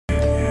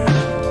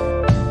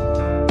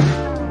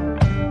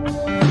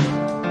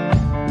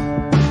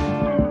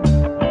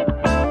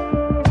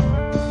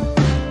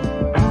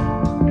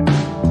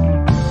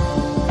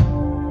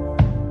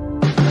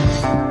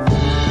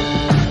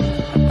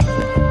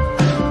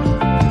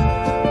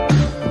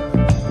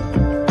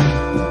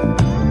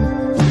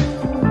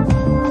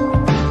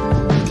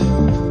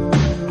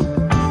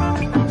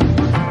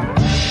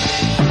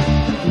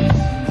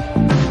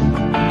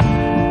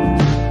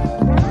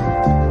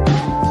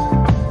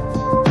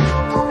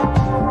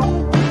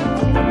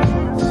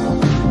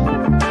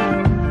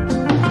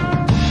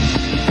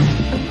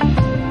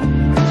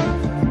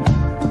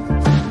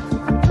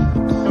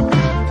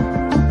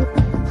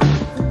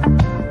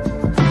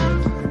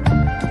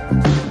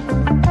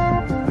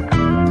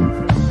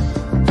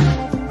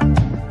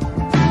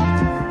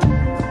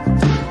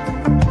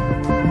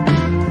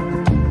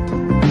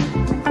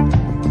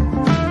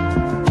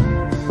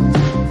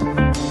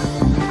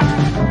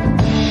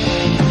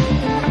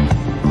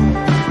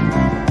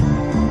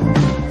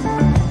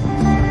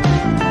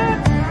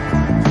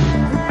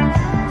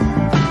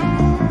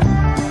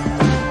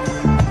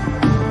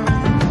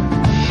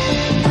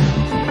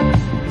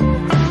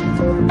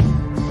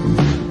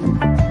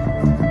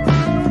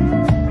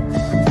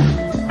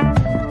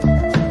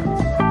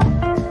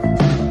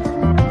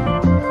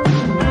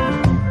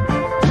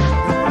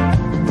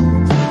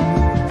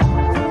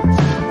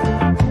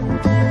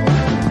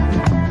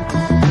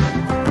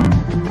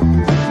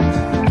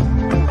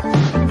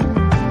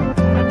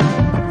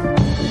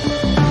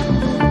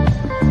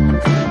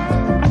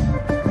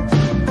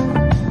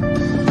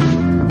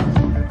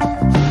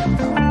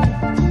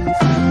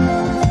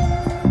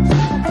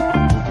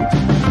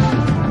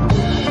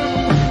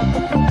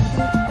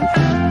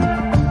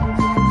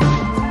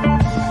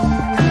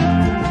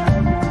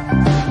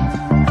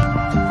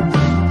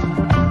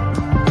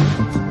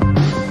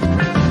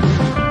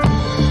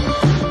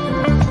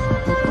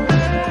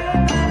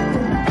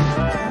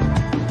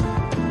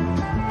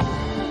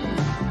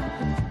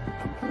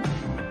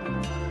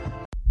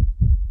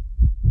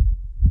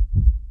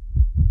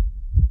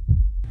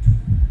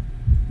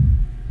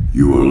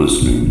You are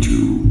listening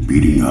to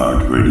Beating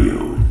Heart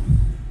Radio.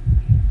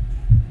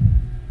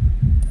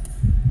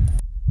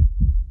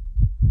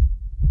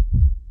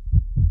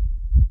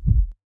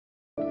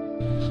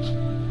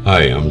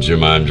 Hi, I'm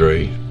Jim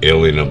Andre,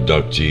 alien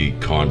abductee,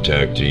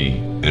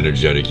 contactee,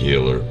 energetic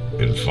healer,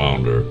 and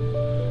founder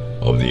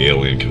of the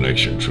Alien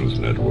Connection Truth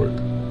Network.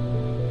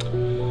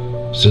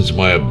 Since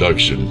my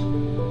abduction,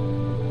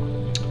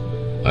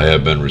 I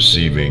have been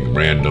receiving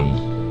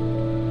random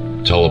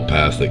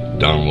telepathic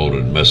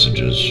downloaded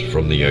messages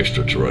from the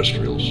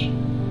extraterrestrials,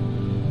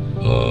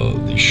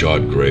 the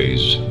short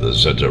grays, the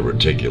Zeta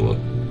Reticula,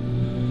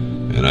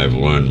 and I've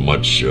learned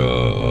much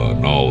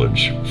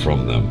knowledge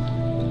from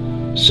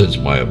them since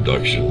my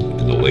abduction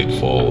in the late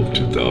fall of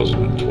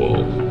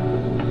 2012.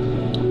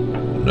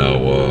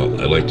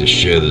 Now, I'd like to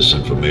share this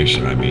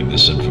information. I mean,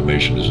 this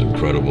information is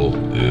incredible,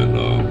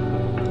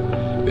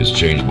 and it's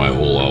changed my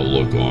whole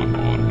outlook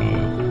on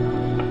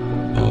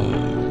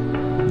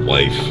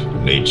life,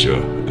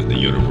 nature, and the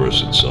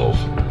universe itself.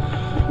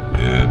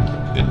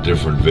 And in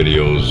different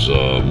videos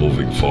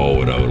moving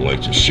forward, I would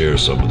like to share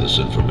some of this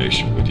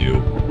information with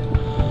you.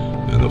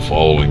 And the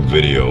following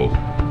video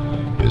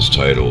is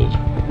titled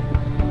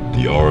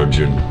The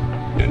Origin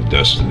and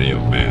Destiny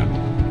of Man.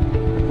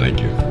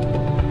 Thank you.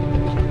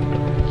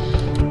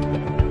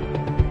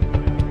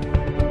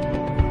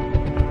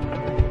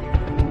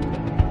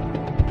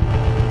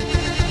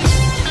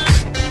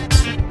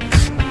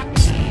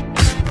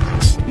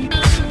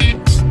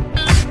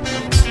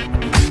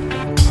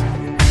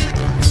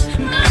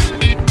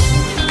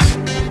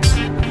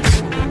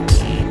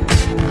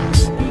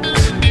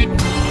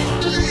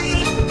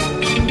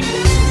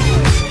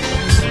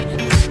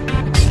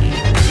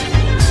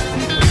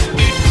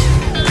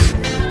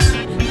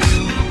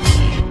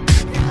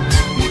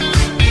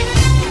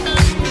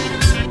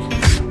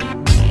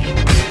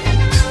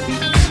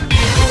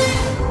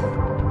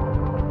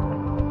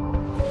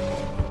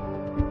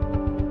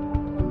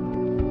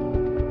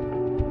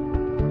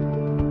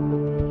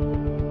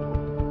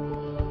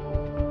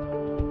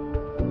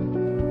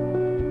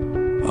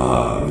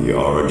 The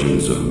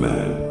origins of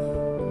man.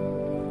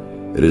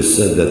 It is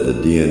said that the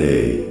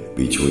DNA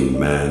between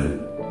man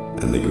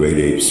and the great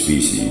ape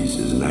species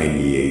is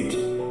 98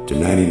 to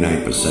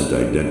 99%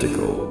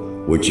 identical,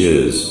 which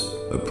is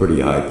a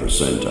pretty high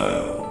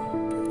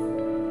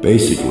percentile.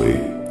 Basically,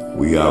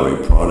 we are a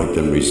product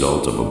and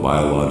result of a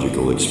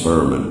biological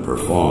experiment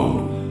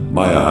performed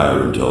by a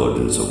higher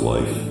intelligence of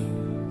life,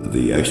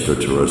 the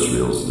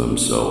extraterrestrials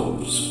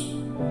themselves.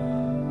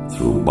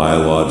 Through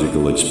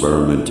biological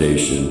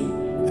experimentation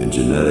and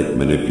genetic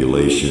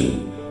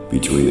manipulation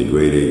between the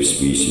great ape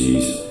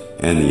species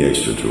and the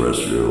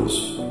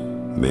extraterrestrials,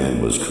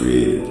 man was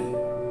created.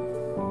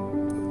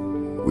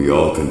 We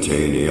all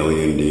contain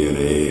alien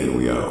DNA and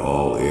we are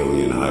all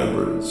alien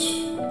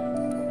hybrids.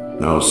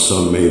 Now,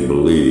 some may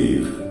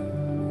believe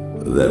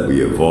that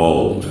we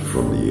evolved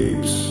from the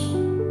apes,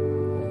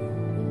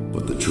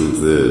 but the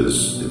truth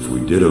is, if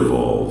we did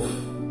evolve,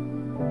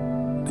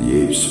 the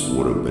apes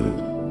would have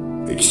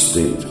been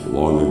extinct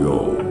long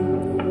ago.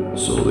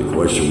 So the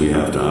question we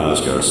have to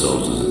ask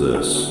ourselves is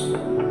this: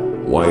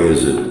 why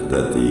is it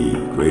that the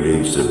great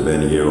apes have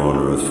been here on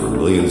Earth for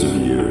millions of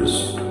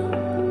years,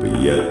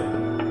 but yet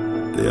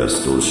they are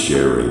still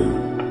sharing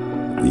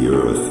the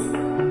Earth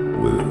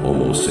with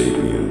Homo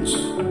sapiens,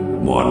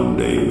 modern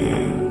day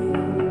man?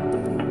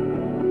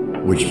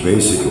 Which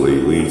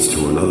basically leads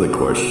to another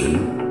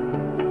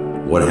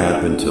question: what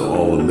happened to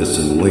all the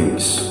missing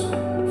links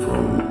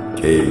from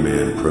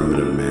caveman,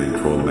 primitive man,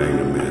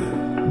 Cro-Magnon man,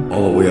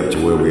 all the way up to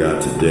where we are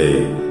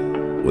today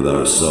with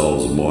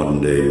ourselves, modern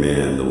day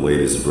man, the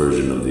latest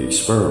version of the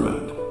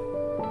experiment?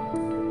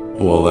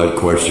 Well, that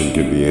question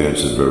could be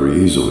answered very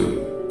easily.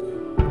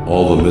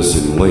 All the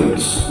missing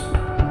links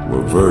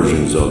were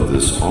versions of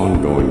this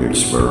ongoing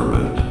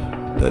experiment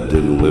that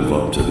didn't live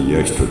up to the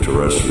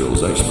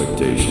extraterrestrials'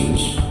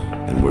 expectations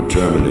and were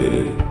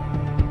terminated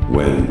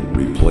when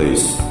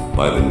replaced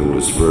by the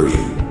newest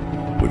version,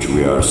 which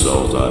we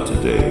ourselves are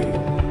today,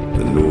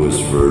 the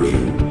newest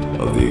version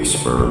of the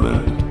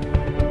experiment,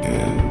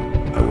 and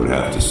I would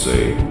have to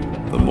say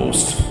the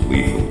most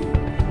lethal.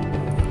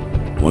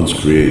 Once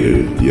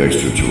created, the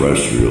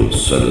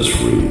extraterrestrials set us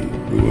free.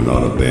 We were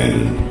not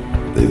abandoned.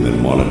 They've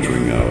been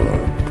monitoring our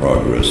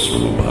progress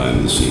from a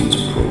behind-the-scenes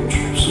approach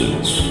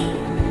since.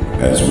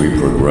 As we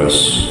progress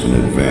and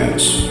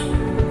advance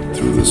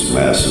through this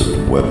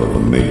massive web of a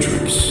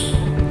matrix,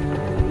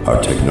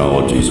 our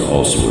technologies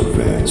also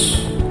advance,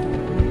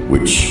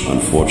 which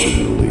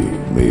unfortunately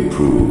may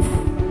prove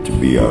to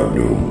be our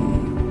doom.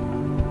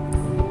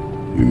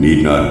 You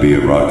need not be a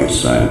rocket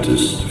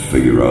scientist to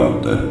figure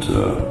out that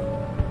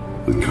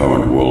with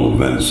current world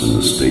events and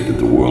the state that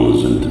the world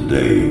is in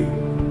today,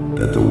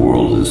 that the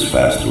world is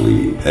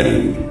fastly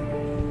heading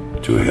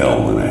to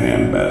hell in a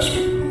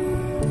handbasket.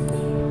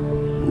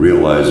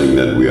 Realizing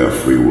that we are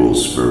free will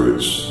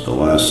spirits, the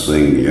last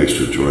thing the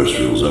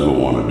extraterrestrials ever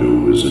want to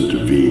do is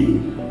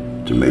intervene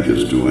to make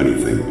us do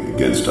anything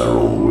against our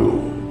own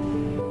will.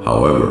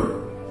 However,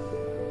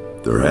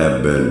 there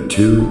have been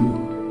two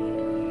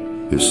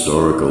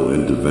historical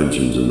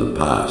interventions in the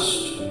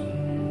past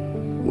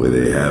where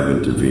they have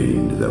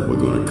intervened that we're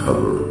going to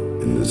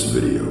cover in this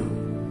video.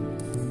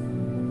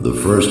 The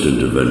first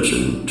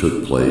intervention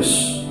took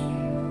place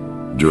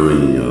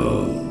during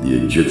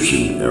the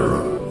Egyptian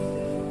era,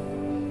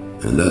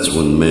 and that's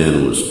when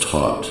man was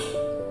taught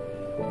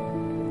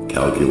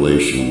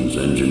calculations,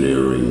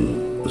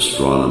 engineering,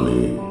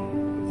 astronomy,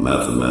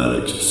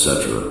 mathematics,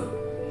 etc.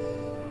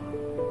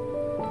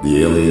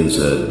 The aliens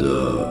had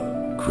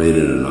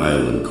created an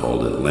island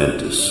called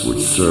Atlantis, which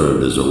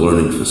served as a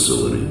learning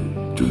facility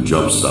to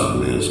jumpstart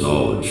man's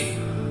knowledge.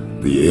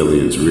 The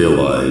aliens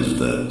realized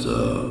that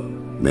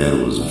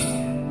man was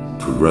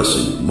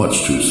progressing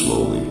much too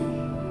slowly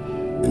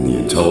in the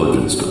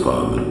intelligence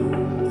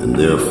department, and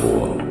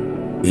therefore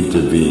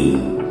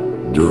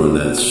intervened during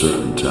that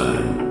certain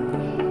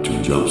time to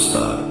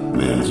jumpstart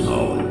man's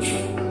knowledge.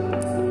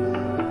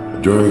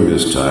 During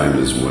this time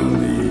is when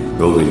the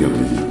building of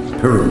the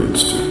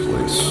pyramids took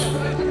place.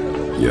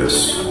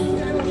 Yes,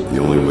 the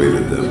only way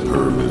that the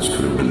pyramids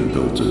could have been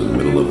built in the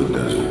middle of the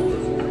desert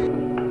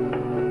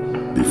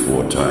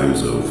before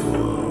times of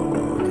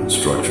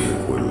construction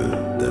equipment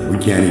that we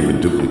can't even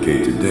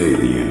duplicate today,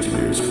 the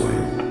engineers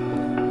claim.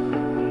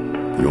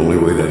 The only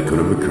way that could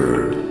have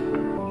occurred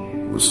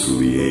was through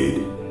the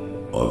aid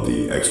of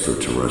the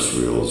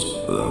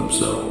extraterrestrials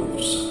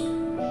themselves.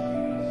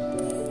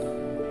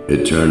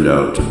 It turned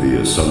out to be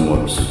a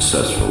somewhat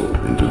successful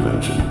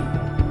intervention.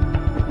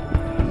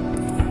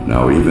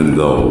 Now, even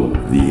though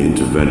the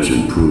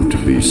intervention proved to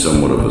be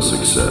somewhat of a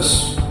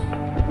success,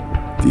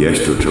 the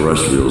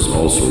extraterrestrials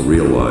also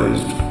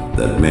realized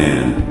that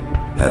man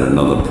had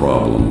another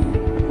problem,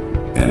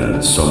 and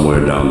that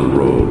somewhere down the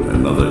road,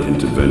 another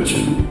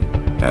intervention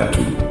had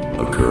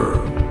to occur.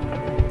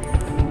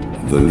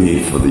 The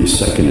need for the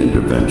second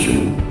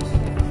intervention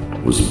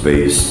was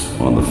based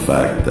on the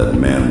fact that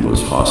man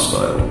was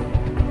hostile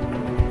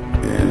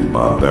and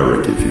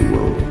barbaric, if you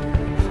will.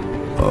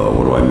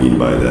 What do I mean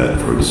by that?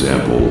 For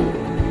example,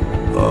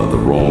 the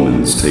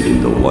Romans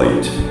taking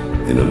delight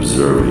in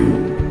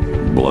observing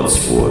blood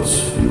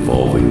sports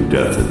involving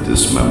death and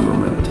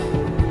dismemberment.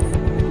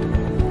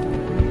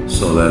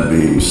 So that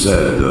being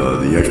said,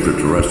 the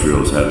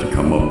extraterrestrials had to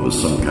come up with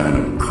some kind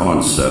of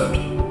concept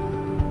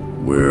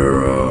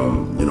where,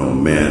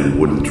 man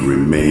wouldn't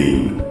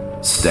remain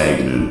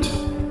stagnant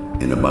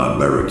in a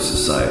barbaric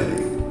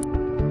society.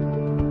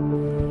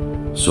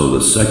 So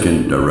the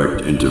second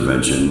direct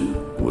intervention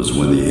was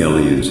when the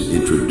aliens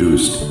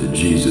introduced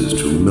Jesus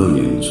to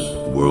millions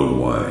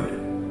worldwide.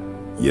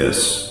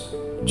 Yes,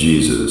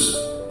 Jesus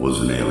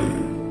was an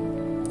alien.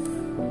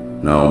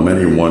 Now,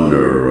 many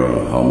wonder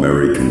how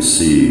Mary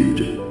conceived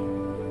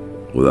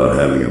without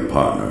having a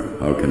partner.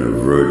 How can a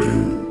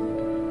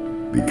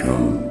virgin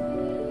become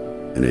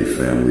in a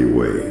family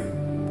way?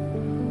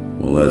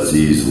 Well, that's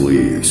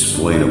easily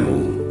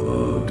explainable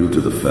due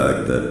to the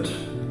fact that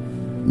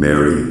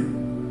Mary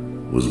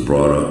was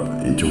brought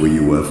up into a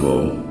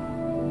UFO,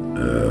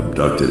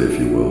 abducted, if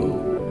you will,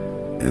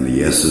 and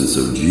the essence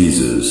of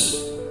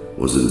Jesus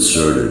was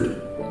inserted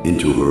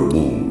into her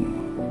womb.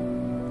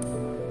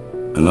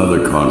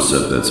 Another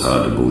concept that's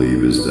hard to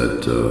believe is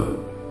that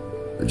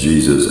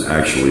Jesus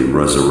actually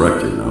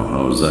resurrected. Now,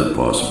 how is that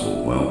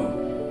possible? Well,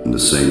 in the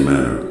same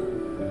manner,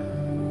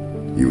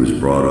 he was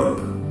brought up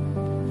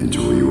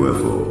into a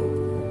UFO,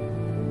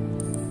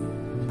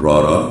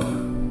 brought up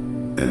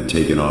and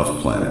taken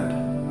off planet.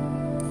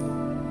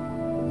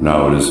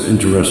 Now, it is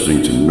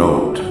interesting to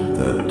note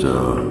that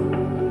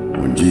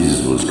when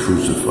Jesus was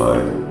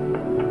crucified,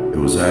 it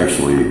was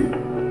actually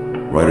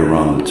right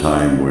around the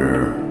time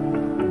where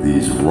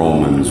these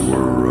Romans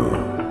were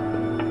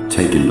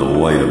taking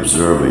delight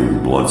observing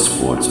blood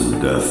sports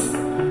and death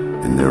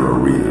in their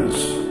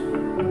arenas.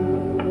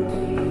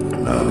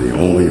 Now, the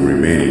only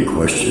remaining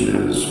question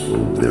is,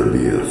 will there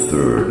be a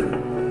third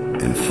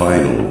and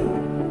final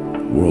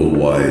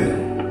worldwide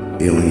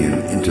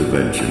alien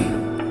intervention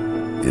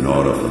in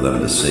order for them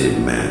to save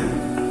man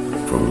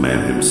from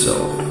man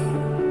himself?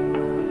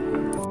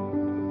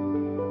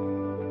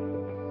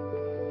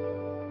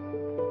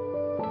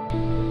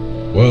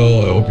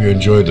 Well, I hope you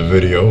enjoyed the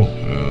video.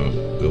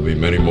 There'll be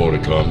many more to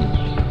come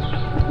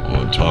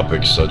on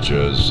topics such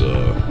as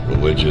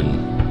religion,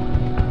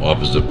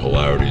 opposite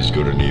polarities,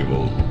 good and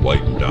evil,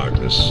 light and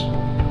darkness.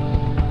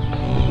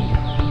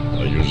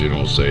 I usually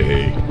don't say,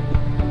 hey,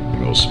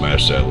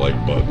 smash that like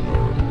button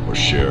or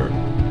share,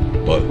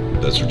 but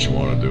that's what you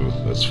want to do.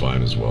 That's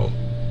fine as well.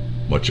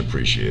 Much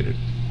appreciated.